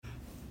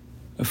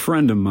A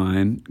friend of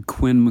mine,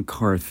 Quinn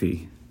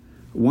McCarthy,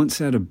 once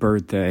had a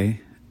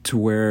birthday to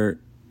where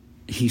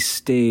he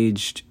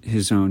staged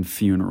his own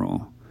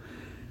funeral.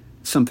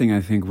 Something I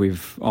think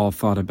we've all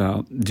thought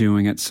about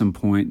doing at some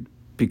point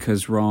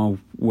because we're all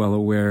well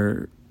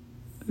aware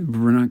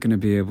we're not going to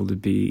be able to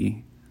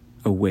be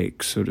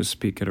awake, so to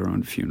speak, at our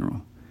own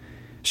funeral.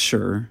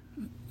 Sure,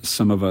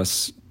 some of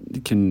us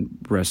can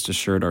rest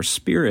assured our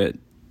spirit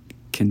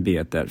can be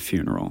at that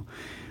funeral.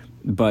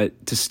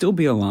 But to still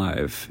be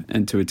alive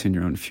and to attend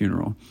your own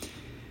funeral,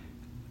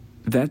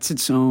 that's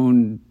its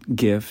own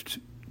gift,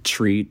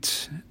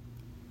 treat,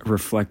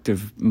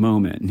 reflective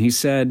moment. And he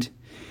said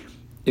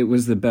it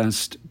was the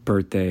best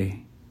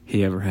birthday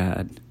he ever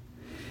had.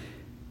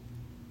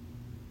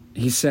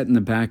 He sat in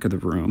the back of the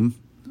room,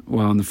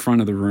 while in the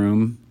front of the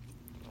room,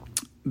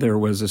 there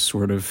was a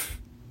sort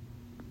of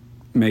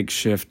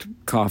makeshift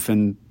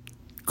coffin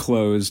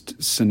closed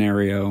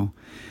scenario.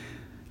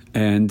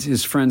 And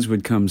his friends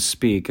would come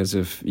speak as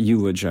if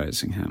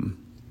eulogizing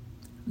him.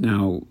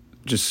 Now,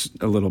 just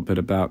a little bit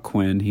about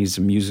Quinn. He's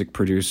a music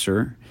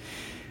producer.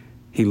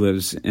 He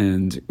lives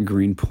in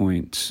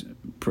Greenpoint.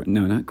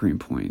 No, not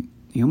Greenpoint.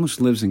 He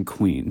almost lives in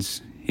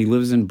Queens. He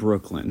lives in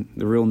Brooklyn,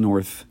 the real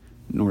north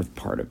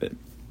part of it.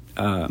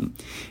 And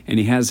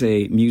he has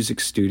a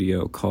music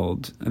studio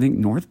called, I think,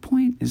 North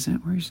Point? Is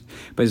that where he's...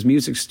 But his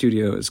music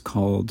studio is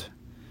called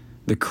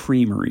The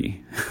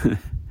Creamery.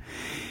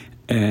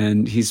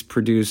 And he's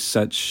produced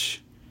so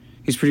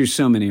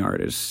many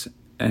artists.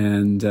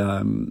 And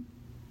I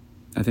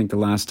think the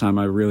last time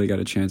I really got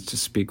a chance to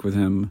speak with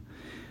him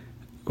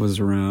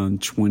was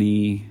around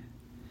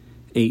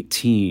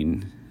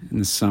 2018 in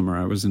the summer.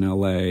 I was in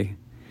LA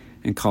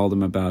and called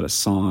him about a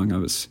song I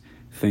was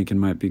thinking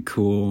might be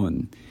cool.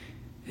 And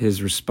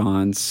his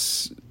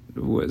response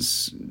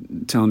was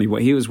telling me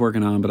what he was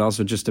working on, but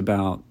also just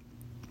about,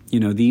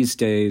 these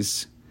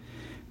days,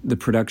 the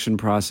production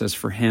process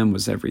for him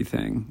was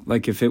everything.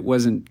 Like if it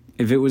was going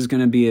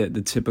to be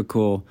the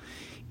typical,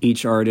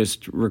 each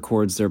artist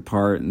records their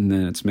part and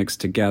then it's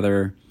mixed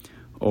together,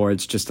 or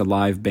it's just a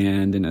live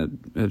band in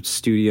a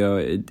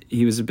studio,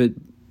 he was a bit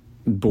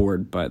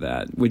bored by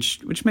that,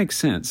 which makes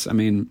sense. I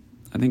mean,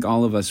 I think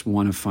all of us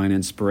want to find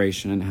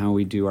inspiration in how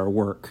we do our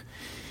work.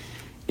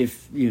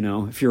 If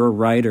you're a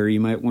writer, you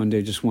might one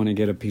day just want to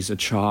get a piece of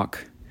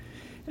chalk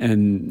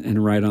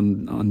and write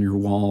on your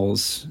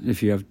walls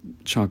if you have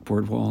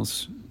chalkboard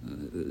walls.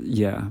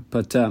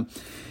 But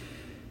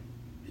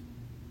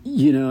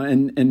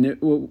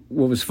what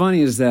was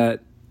funny is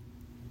that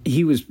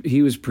he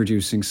was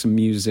producing some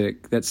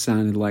music that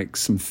sounded like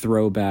some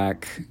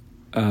throwback.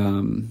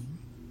 It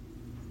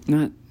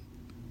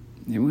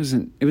was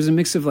a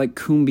mix of like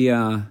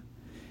cumbia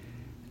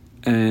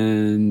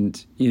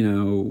and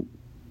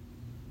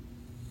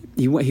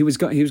he was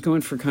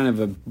going for kind of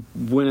a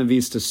Buena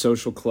Vista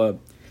Social Club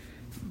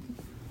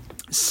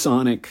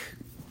sonic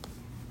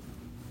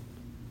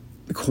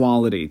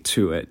quality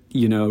to it,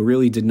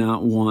 really did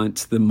not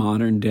want the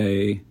modern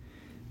day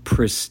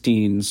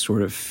pristine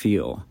sort of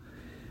feel,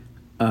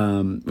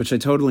 which I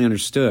totally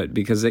understood,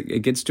 because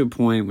it gets to a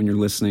point when you're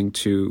listening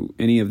to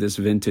any of this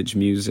vintage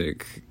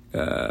music,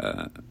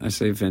 I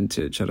say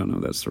vintage, I don't know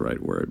if that's the right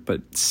word,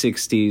 but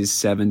 60s,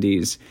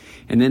 70s,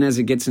 and then as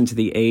it gets into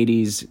the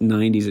 80s,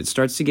 90s, it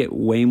starts to get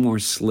way more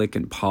slick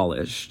and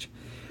polished,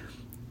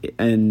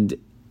 and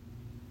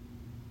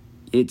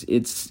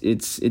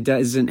it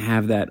doesn't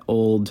have that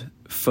old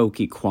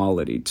folky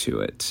quality to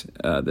it.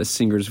 The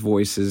singers'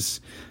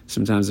 voices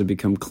sometimes have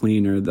become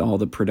cleaner. All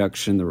the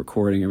production, the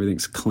recording,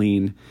 everything's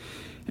clean,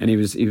 and he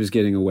was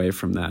getting away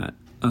from that.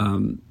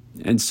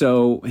 And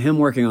so him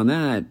working on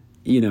that,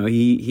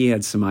 he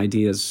had some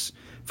ideas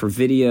for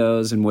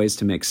videos and ways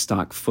to make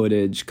stock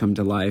footage come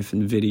to life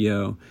in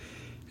video.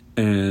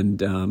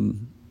 And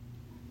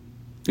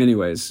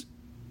anyways,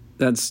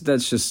 that's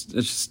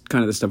just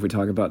kind of the stuff we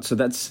talk about. So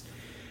that's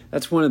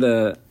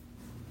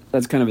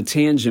kind of a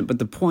tangent, but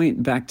the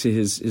point back to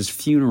his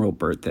funeral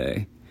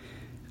birthday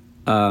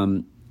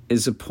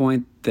is a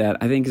point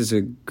that I think is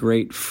a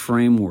great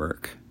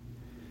framework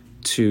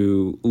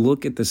to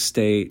look at the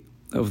state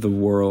of the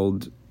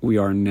world we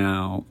are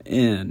now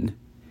in.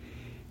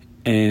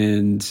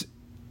 And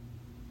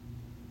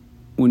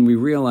when we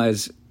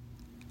realize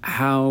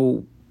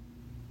how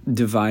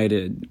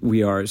divided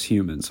we are as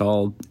humans,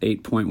 all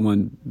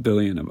 8.1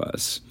 billion of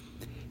us,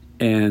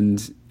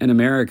 and in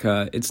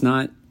America, it's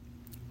not,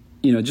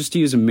 just to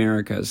use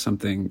America as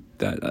something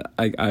that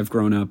I've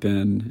grown up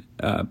in.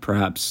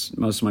 Perhaps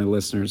most of my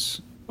listeners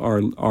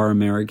are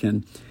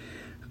American.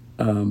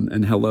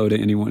 And hello to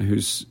anyone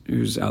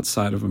who's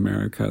outside of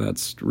America.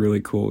 That's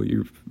really cool.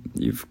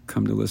 You've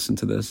come to listen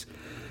to this.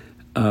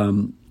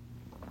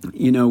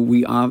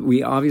 We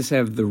obviously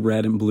have the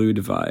red and blue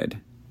divide.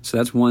 So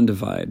that's one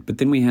divide. But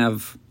then we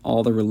have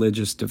all the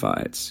religious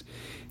divides.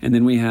 And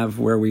then we have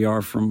where we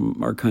are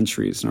from our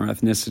countries and our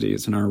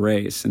ethnicities and our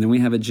race. And then we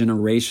have a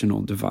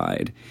generational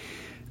divide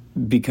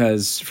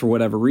because for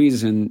whatever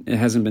reason, it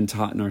hasn't been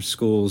taught in our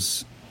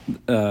schools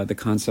the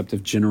concept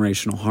of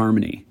generational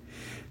harmony.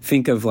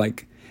 Think of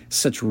like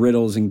such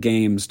riddles and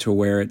games to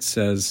where it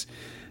says,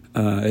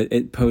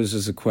 it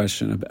poses a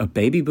question: a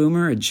baby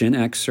boomer, a Gen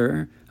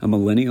Xer, a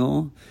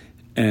millennial,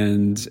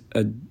 and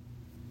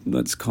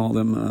let's call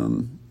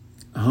them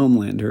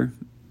Homelander,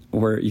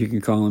 or you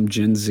can call them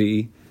Gen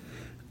Z,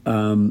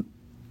 are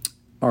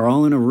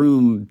all in a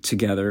room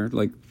together.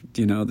 Like,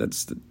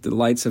 that's the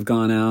lights have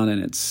gone out,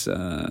 and it's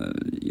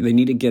they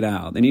need to get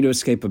out. They need to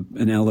escape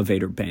an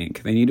elevator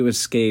bank. They need to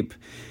escape.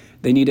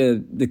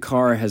 The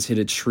car has hit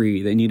a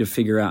tree. They need to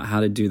figure out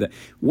how to do that.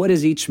 What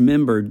does each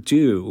member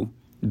do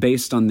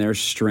based on their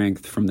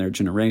strength from their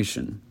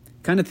generation?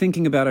 Kind of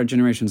thinking about our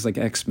generations like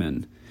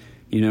X-Men,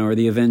 or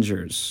the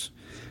Avengers,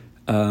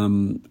 or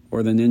the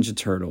Ninja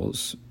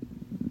Turtles.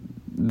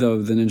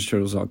 Though the Ninja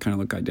Turtles all kind of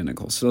look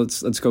identical. So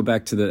let's go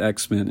back to the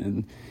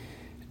X-Men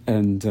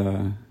and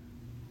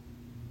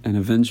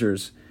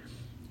Avengers.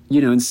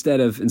 Instead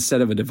of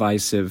a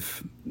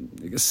divisive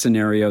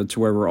scenario to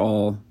where we're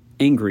all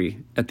angry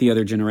at the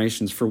other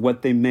generations for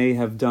what they may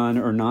have done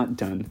or not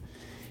done,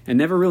 and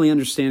never really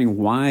understanding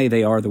why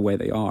they are the way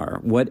they are,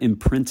 what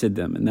imprinted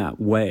them in that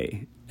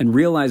way, and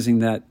realizing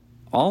that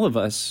all of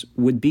us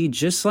would be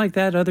just like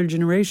that other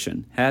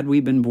generation had we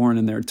been born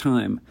in their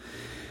time.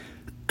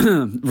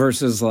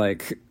 Versus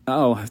like,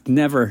 oh,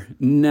 never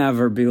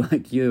be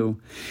like you.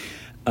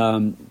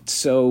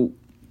 So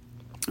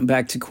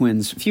back to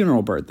Quinn's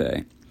funeral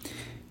birthday.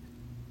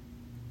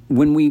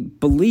 When we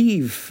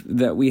believe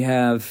that we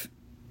have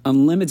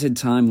unlimited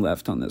time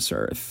left on this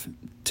earth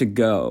to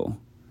go,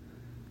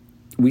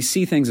 we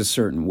see things a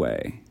certain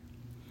way.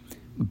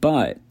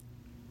 But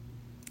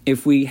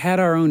if we had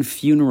our own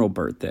funeral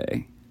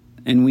birthday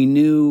and we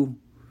knew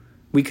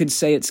we could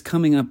say it's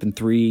coming up in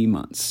 3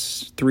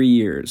 months, 3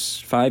 years,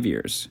 5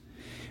 years,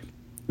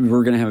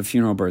 we're going to have a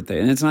funeral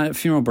birthday. And it's not a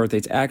funeral birthday,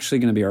 it's actually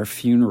going to be our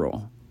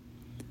funeral.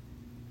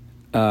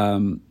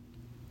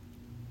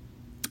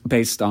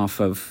 Based off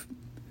of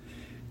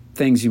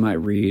things you might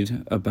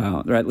read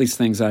about, or at least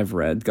things I've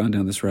read, gone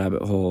down this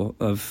rabbit hole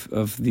of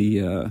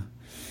the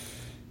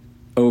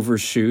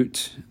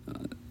overshoot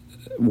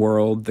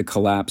world, the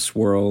collapse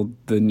world,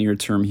 the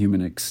near-term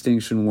human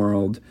extinction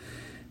world,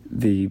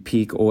 the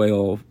peak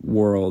oil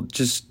world.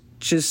 Just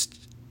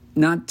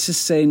not to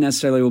say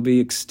necessarily we'll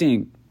be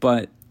extinct,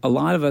 but a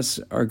lot of us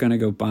are going to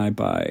go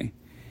bye-bye.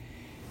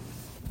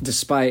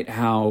 Despite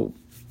how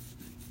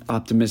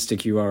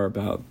optimistic you are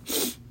about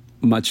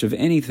much of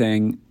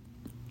anything,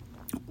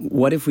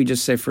 what if we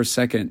just say for a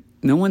second,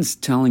 no one's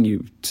telling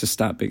you to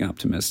stop being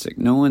optimistic.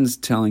 No one's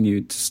telling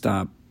you to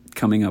stop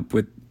coming up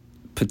with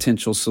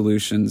potential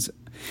solutions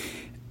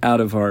out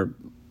of our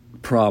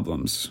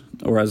problems,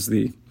 or as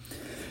the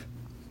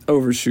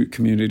overshoot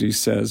community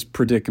says,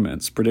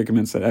 predicaments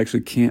that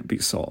actually can't be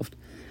solved.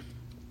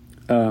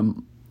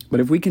 But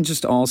if we can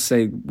just all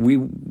say we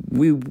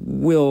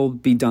will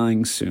be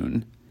dying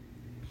soon,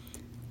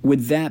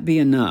 would that be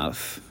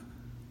enough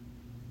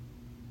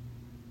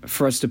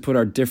for us to put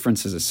our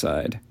differences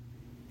aside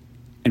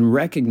and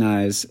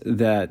recognize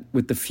that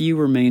with the few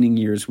remaining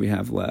years we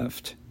have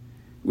left,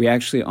 we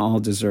actually all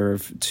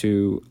deserve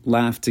to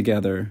laugh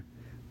together,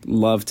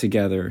 love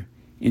together,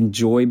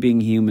 enjoy being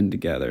human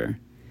together,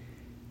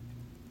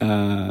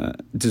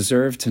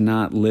 deserve to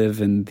not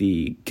live in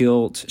the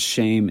guilt,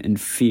 shame, and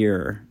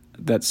fear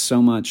that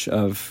so much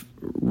of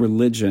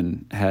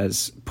religion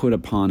has put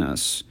upon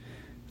us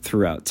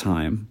throughout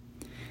time?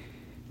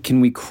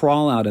 Can we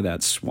crawl out of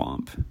that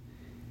swamp?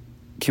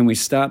 Can we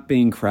stop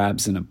being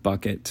crabs in a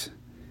bucket?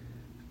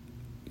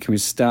 Can we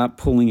stop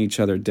pulling each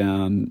other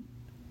down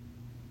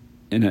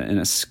in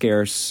a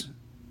scarce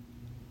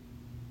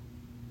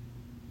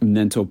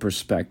mental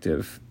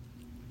perspective?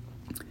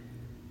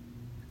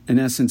 In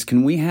essence,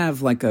 can we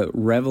have like a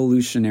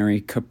revolutionary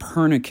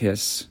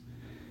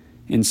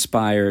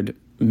Copernicus-inspired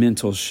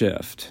mental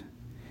shift?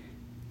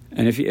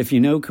 And if you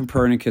know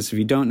Copernicus, if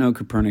you don't know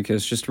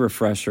Copernicus, just a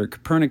refresher,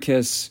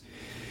 Copernicus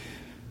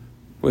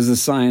was the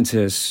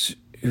scientist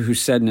who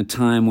said in a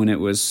time when it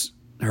was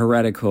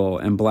heretical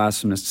and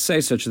blasphemous to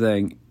say such a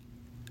thing,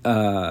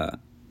 to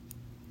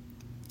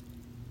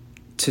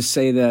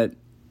say that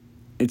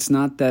it's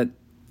not that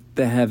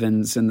the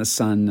heavens and the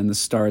sun and the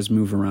stars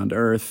move around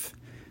Earth,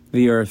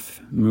 the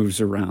Earth moves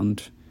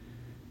around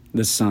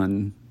the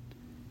sun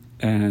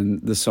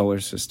and the solar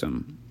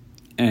system.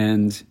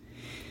 And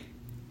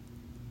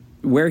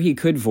where he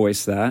could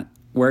voice that,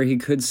 where he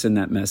could send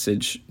that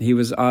message, he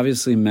was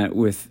obviously met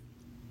with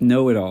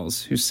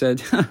know-it-alls who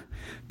said,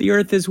 the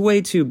Earth is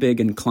way too big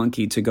and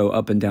clunky to go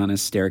up and down a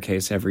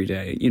staircase every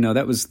day.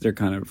 That was their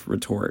kind of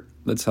retort.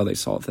 That's how they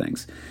solve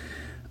things.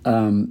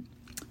 Not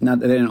that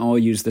they didn't all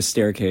use the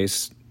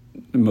staircase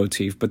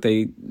motif, but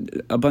a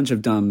bunch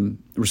of dumb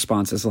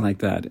responses like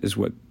that is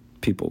what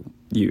people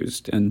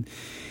used. And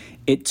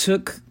it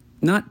took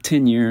not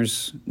 10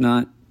 years,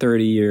 not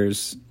 30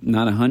 years,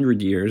 not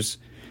 100 years,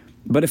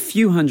 but a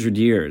few hundred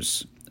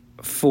years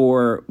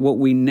for what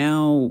we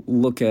now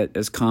look at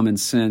as common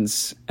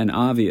sense and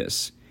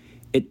obvious.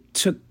 It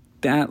took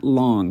that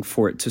long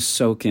for it to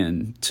soak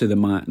in to the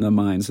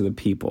minds of the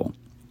people,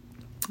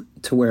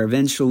 to where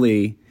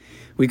eventually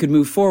we could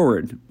move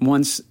forward.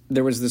 Once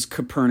there was this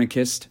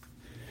Copernicus,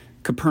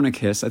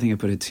 I think I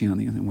put a T on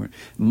the other word,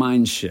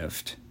 mind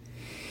shift.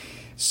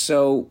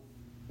 So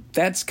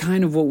that's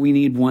kind of what we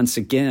need once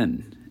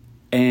again.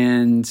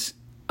 And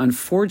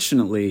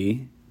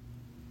unfortunately,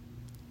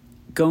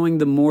 going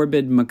the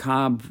morbid,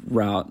 macabre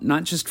route,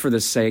 not just for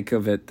the sake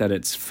of it, that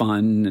it's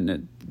fun and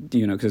it,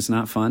 because it's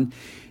not fun,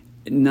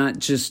 not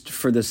just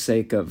for the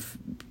sake of,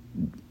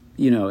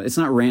 it's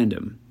not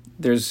random.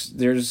 There's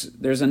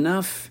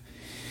enough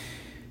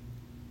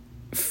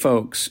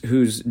folks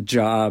whose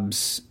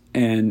jobs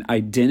and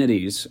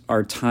identities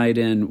are tied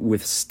in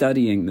with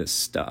studying this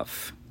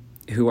stuff,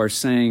 who are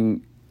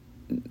saying,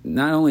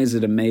 not only is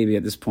it a maybe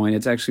at this point,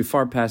 it's actually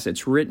far past,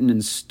 it's written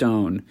in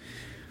stone.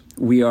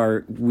 We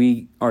are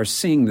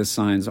seeing the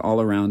signs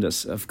all around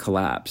us of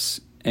collapse,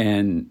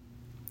 and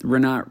we're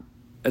not,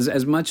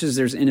 as much as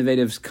there's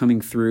innovatives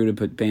coming through to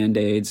put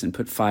Band-Aids and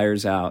put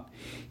fires out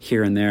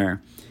here and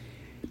there.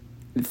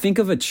 Think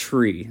of a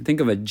tree. Think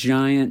of a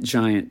giant,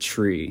 giant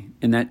tree,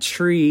 and that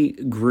tree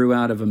grew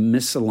out of a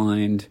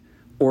misaligned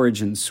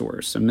origin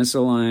source, a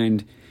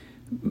misaligned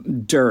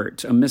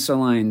dirt, a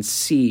misaligned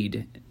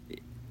seed,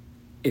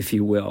 if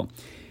you will.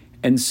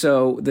 And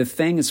so the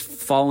thing is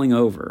falling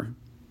over.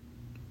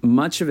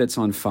 Much of it's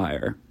on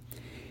fire.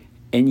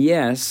 And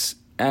yes,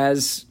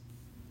 as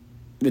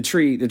the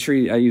tree,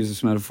 I use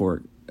this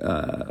metaphor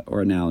or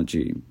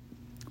analogy,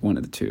 one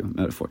of the two,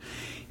 metaphor.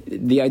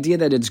 The idea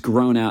that it's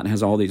grown out and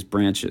has all these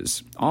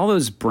branches. All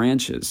those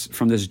branches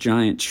from this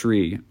giant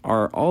tree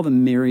are all the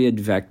myriad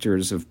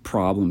vectors of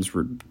problems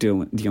we're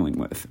dealing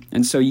with.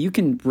 And so you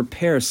can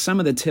repair some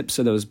of the tips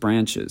of those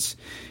branches.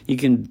 You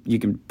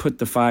can put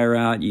the fire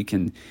out. You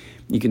can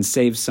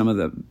save some of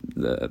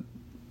the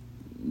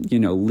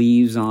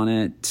leaves on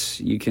it.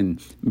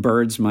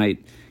 Birds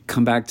might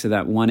come back to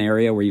that one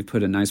area where you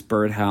put a nice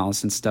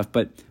birdhouse and stuff.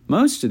 But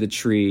most of the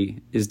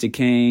tree is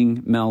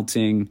decaying,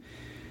 melting,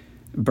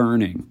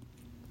 burning.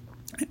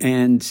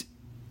 And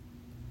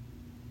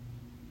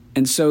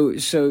so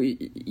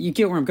you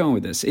get where I'm going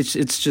with this.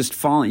 It's just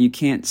falling. You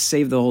can't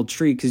save the whole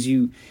tree because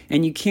you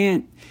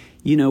can't,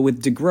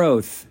 with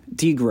degrowth,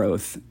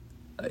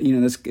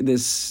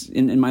 this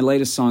in my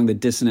latest song, The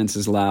Dissonance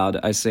is Loud,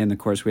 I say in the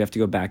chorus, we have to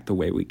go back the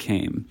way we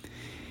came,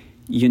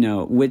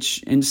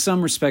 which in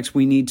some respects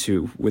we need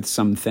to with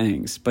some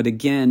things. But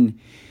again,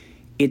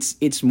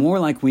 it's more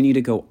like we need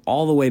to go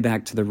all the way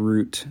back to the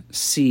root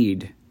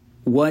seed,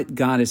 what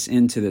got us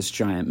into this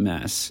giant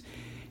mess,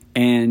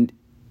 and,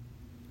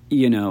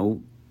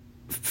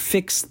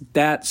 fix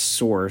that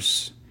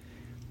source,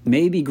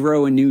 maybe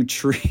grow a new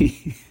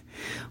tree,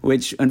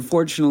 which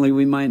unfortunately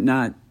we might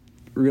not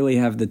really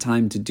have the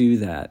time to do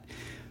that.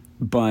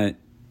 But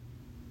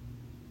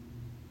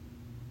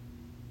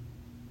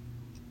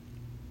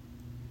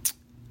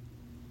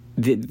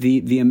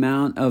the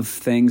amount of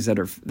things that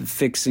are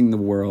fixing the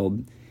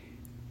world,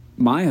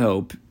 my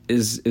hope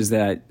is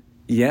that,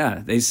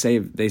 yeah, they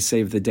save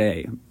the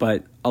day.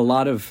 But a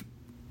lot of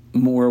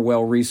more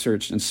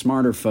well-researched and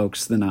smarter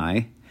folks than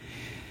I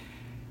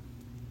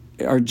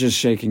are just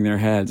shaking their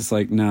heads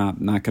like, nah,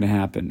 not going to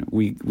happen.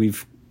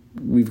 We've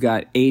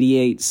got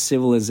 88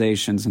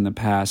 civilizations in the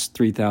past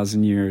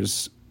 3,000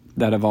 years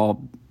that have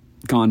all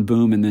gone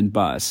boom and then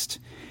bust.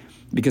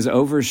 Because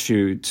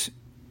overshoot,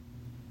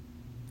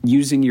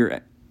 using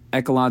your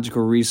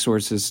ecological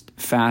resources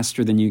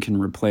faster than you can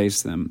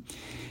replace them,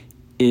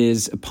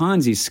 is a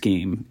Ponzi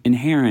scheme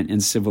inherent in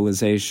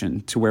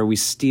civilization, to where we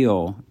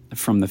steal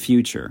from the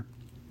future.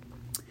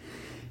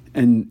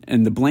 And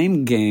the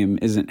blame game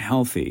isn't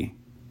healthy,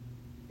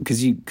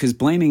 because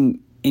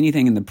blaming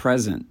anything in the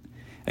present,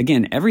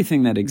 again,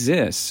 everything that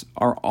exists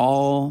are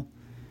all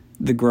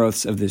the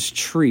growths of this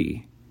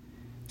tree.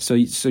 So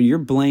you're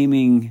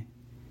blaming,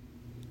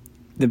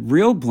 the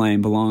real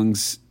blame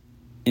belongs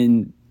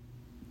in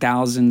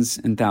thousands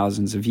and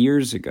thousands of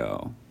years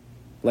ago.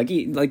 Like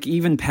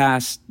even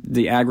past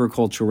the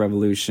agricultural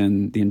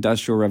revolution, the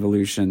industrial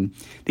revolution,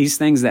 these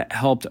things that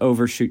helped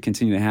overshoot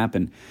continue to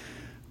happen.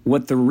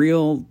 What the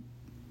real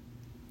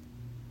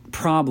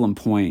problem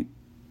point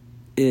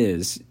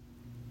is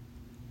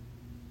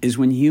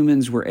when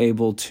humans were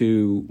able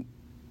to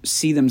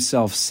see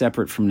themselves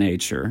separate from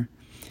nature,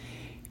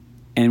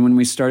 and when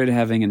we started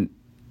having an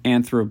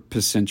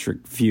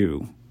anthropocentric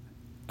view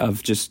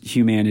of just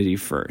humanity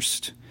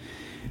first,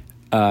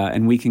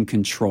 and we can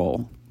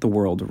control the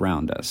world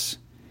around us.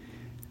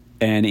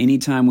 And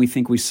anytime we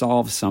think we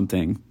solve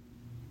something,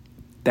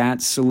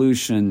 that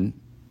solution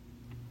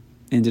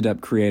ended up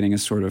creating a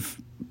sort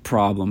of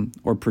problem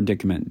or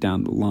predicament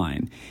down the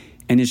line.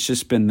 And it's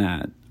just been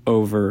that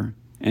over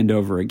and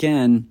over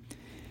again.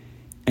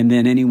 And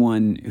then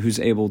anyone who's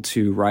able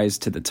to rise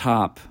to the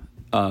top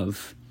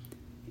of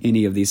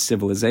any of these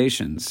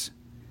civilizations,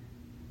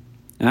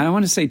 and I don't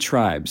want to say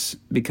tribes,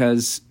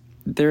 because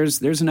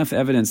there's enough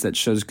evidence that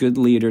shows good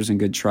leaders and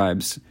good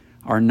tribes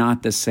are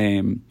not the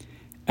same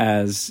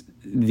as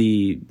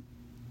the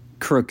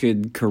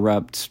crooked,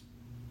 corrupt,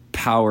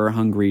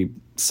 power-hungry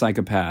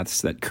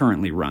psychopaths that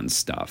currently run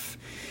stuff.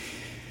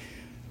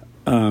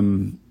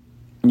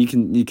 You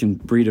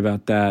can read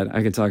about that.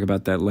 I could talk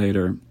about that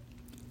later.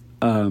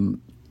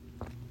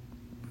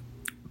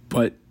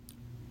 But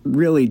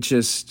really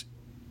just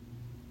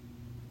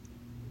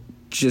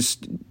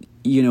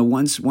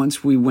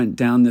once we went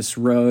down this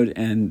road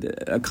and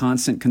a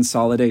constant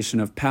consolidation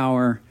of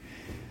power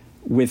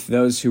with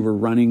those who were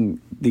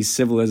running these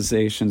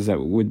civilizations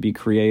that would be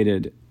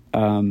created,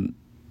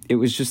 it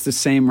was just the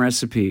same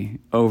recipe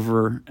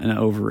over and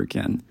over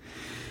again.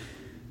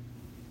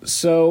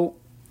 So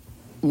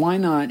why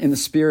not, in the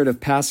spirit of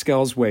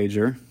Pascal's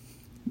wager,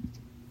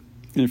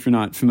 and if you're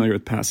not familiar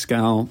with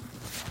Pascal,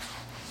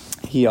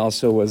 he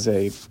also was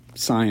a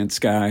science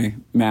guy,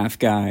 math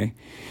guy,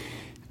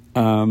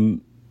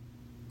 and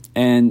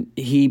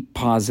he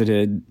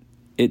posited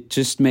it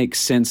just makes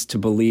sense to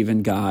believe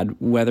in God,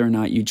 whether or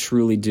not you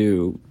truly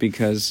do,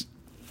 because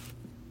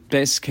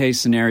best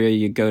case scenario,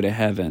 you go to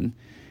heaven.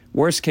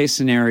 Worst case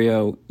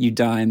scenario, you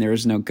die and there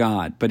is no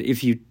God. But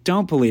if you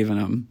don't believe in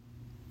him,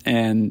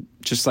 and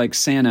just like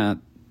Santa,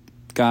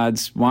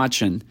 God's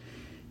watching,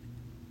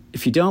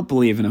 if you don't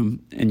believe in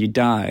him and you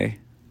die,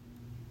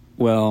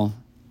 well,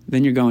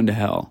 then you're going to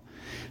hell.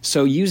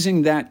 So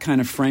using that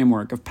kind of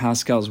framework of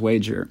Pascal's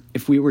wager,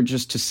 if we were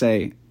just to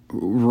say,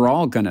 we're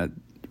all gonna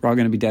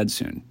be dead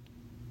soon.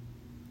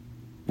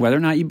 Whether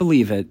or not you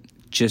believe it,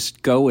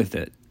 just go with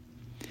it.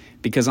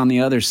 Because on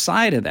the other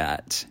side of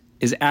that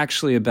is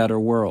actually a better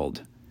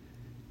world.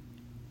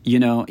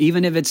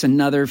 Even if it's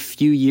another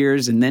few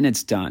years and then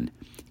it's done,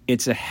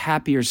 it's a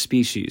happier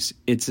species.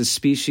 It's a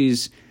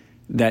species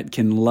that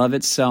can love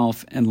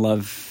itself and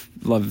love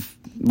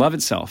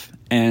itself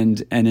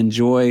and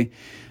enjoy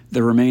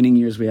the remaining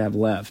years we have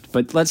left.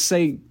 But let's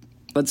say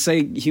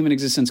human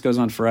existence goes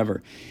on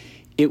forever.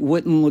 It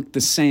wouldn't look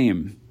the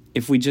same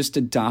if we just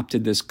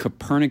adopted this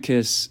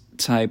Copernicus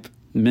type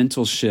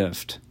mental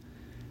shift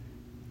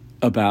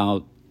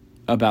about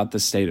the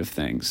state of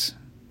things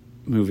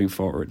moving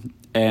forward.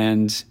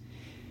 And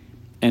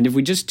if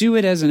we just do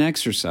it as an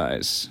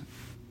exercise,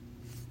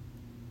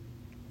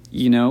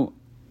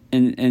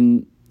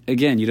 and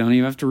again, you don't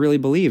even have to really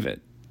believe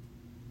it.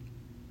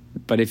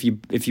 But if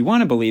you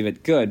want to believe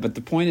it, good. But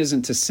the point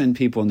isn't to send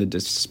people into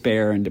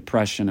despair and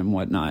depression and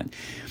whatnot.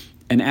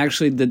 And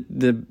actually,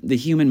 the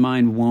human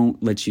mind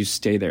won't let you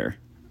stay there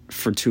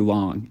for too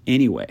long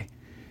anyway.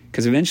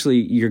 Because eventually,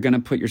 you're going to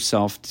put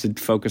yourself to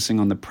focusing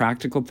on the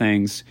practical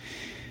things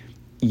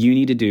you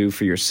need to do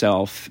for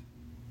yourself,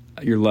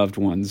 your loved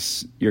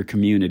ones, your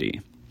community.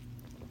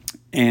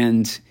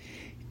 And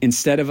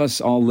instead of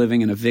us all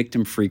living in a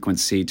victim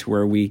frequency to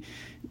where we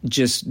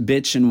just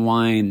bitch and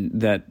whine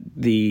that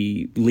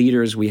the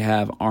leaders we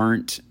have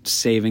aren't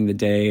saving the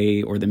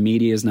day, or the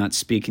media is not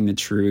speaking the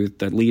truth,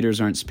 that leaders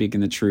aren't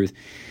speaking the truth,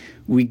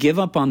 we give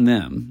up on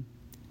them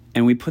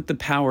and we put the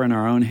power in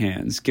our own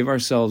hands, give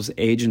ourselves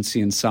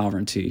agency and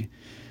sovereignty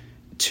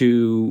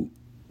to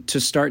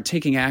start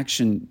taking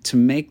action to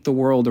make the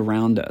world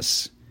around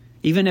us,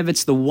 even if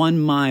it's the 1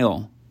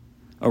 mile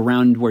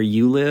around where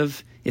you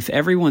live. If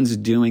everyone's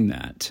doing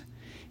that,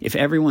 if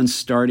everyone's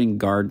starting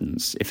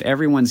gardens, if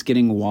everyone's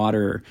getting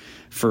water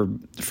for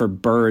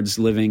birds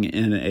living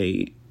in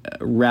a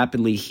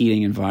rapidly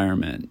heating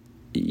environment,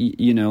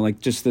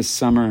 like just this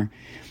summer,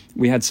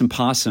 we had some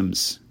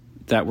possums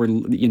that were,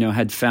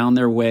 had found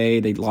their way.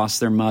 They lost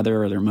their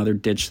mother, or their mother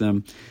ditched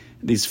them.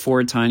 These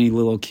 4 tiny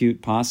little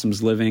cute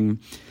possums living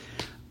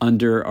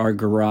under our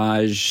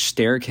garage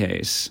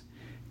staircase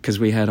because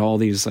we had all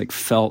these like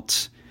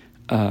felt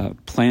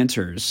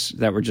planters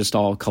that were just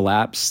all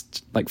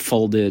collapsed, like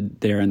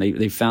folded there, and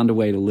they found a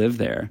way to live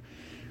there.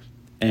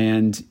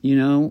 And,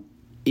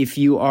 if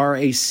you are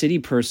a city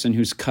person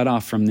who's cut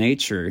off from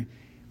nature,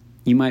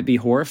 you might be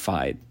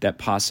horrified that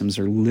possums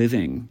are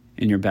living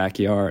in your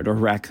backyard, or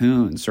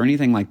raccoons, or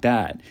anything like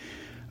that.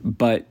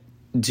 But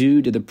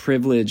due to the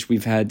privilege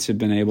we've had to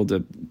been able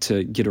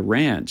to get a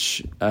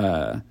ranch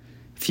a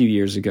few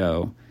years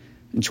ago,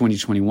 in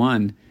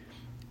 2021,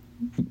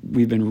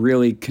 we've been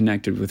really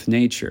connected with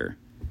nature.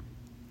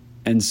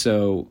 And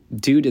so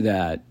due to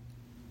that,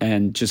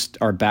 and just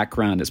our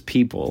background as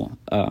people,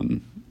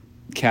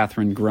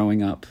 Catherine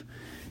growing up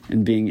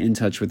and being in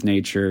touch with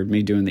nature,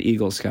 me doing the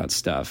Eagle Scout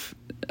stuff,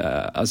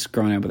 us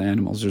growing up with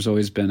animals, there's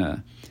always been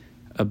a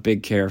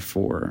big care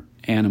for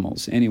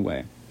animals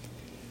anyway.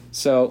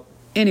 So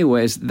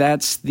anyways,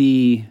 that's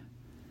the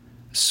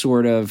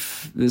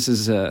this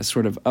is a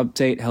sort of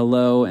update,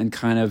 hello, and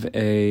kind of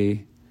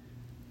a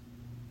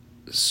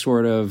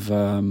sort of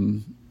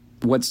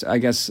what's I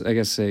guess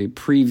a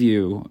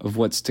preview of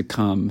what's to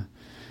come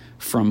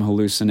from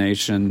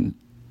hallucination,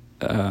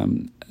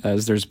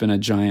 as there's been a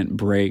giant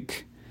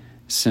break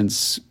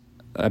since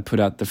I put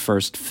out the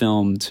first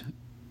filmed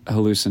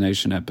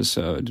hallucination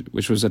episode,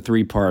 which was a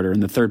 3-parter,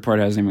 and the 3rd part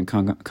hasn't even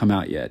come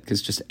out yet,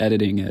 because just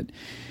editing it,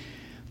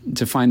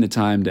 to find the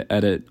time to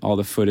edit all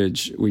the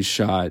footage we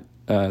shot,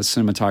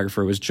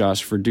 cinematographer was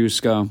Josh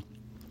Verdusco.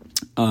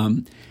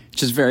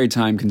 Just very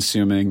time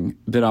consuming,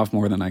 a bit off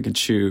more than I could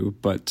chew,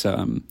 but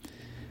in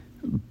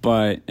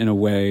a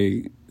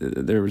way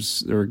there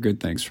were good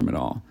things from it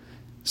all.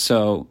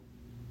 So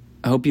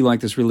I hope you like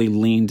this really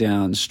lean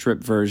down,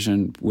 stripped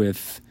version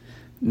with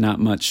not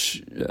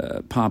much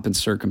pomp and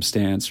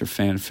circumstance or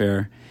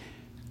fanfare.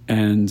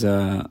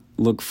 And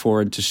look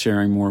forward to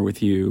sharing more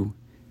with you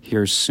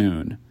here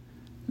soon.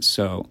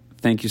 So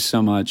thank you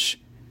so much.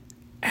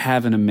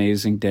 Have an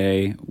amazing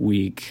day,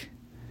 week,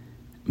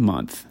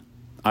 month.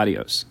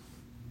 Adios.